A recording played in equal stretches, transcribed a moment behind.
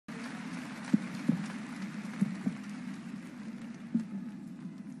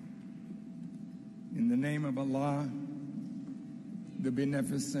the name of Allah, the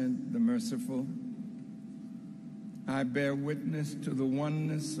Beneficent, the Merciful, I bear witness to the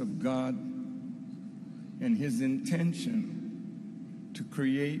oneness of God and His intention to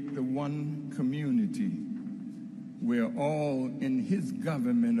create the one community where all in His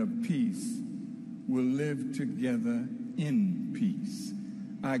government of peace will live together in peace.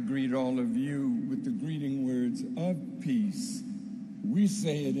 I greet all of you with the greeting words of peace. We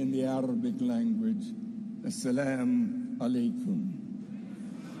say it in the Arabic language, Assalamu alaikum.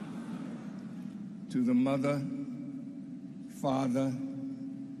 To the mother, father,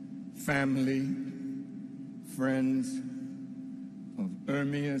 family, friends of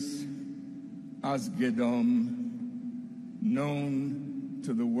Ermias Asgedom, known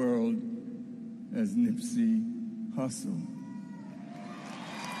to the world as Nipsey Hussle.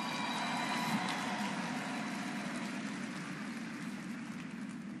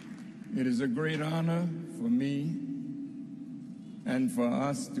 It is a great honor for me and for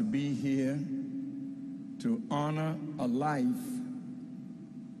us to be here to honor a life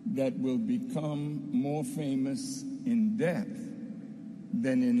that will become more famous in death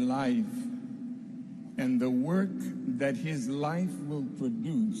than in life, and the work that his life will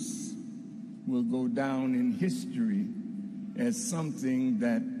produce will go down in history as something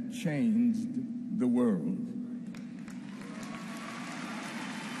that changed the world.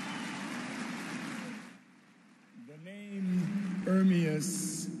 The name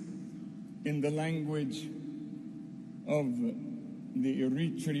Ermias in the language of the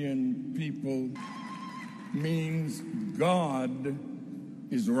Eritrean people means God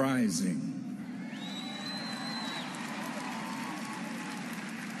is rising.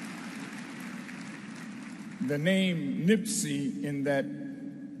 The name Nipsey in that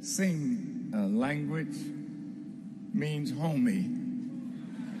same language means homie,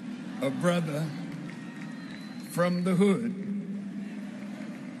 a brother from the hood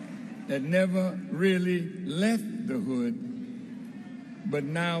that never really left the hood, but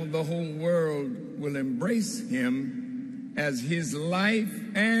now the whole world will embrace him as his life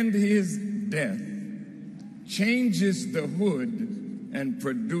and his death changes the hood and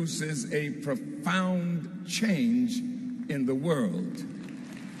produces a profound change in the world.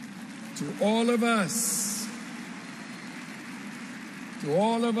 To all of us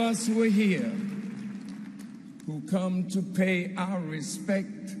who are here, who come to pay our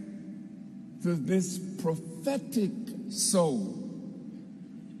respect to this prophetic soul,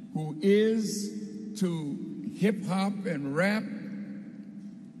 who is to hip-hop and rap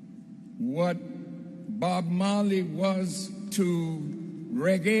what Bob Marley was to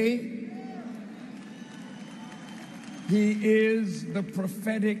reggae. He is the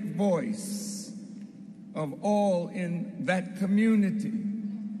prophetic voice of all in that community.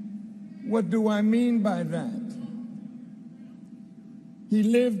 What do I mean by that? He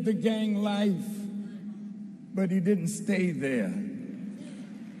lived the gang life, but he didn't stay there.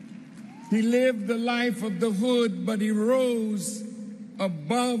 He lived the life of the hood, but he rose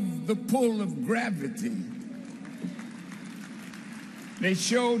above the pull of gravity. They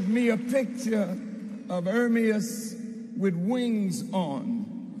showed me a picture of Ermias with wings on.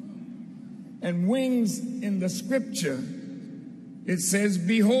 And wings in the scripture, it says,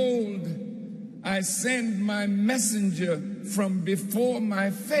 "Behold, I send my messenger from before my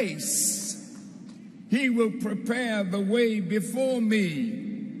face. He will prepare the way before me,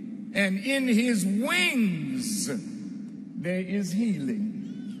 and in his wings there is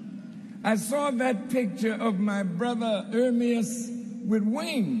healing." I saw that picture of my brother Ermias with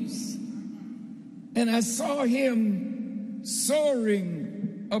wings, and I saw him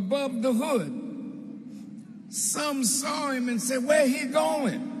soaring above the hood. Some saw him and said, "Where he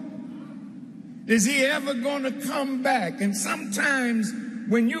going? Is he ever going to come back?" And sometimes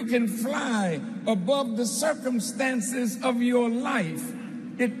when you can fly above the circumstances of your life,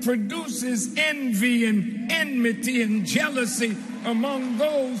 it produces envy and enmity and jealousy among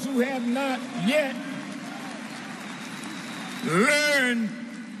those who have not yet learned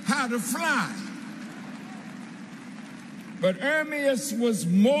how to fly. But Ermias was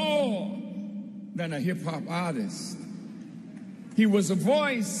more than a hip-hop artist. He was a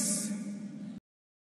voice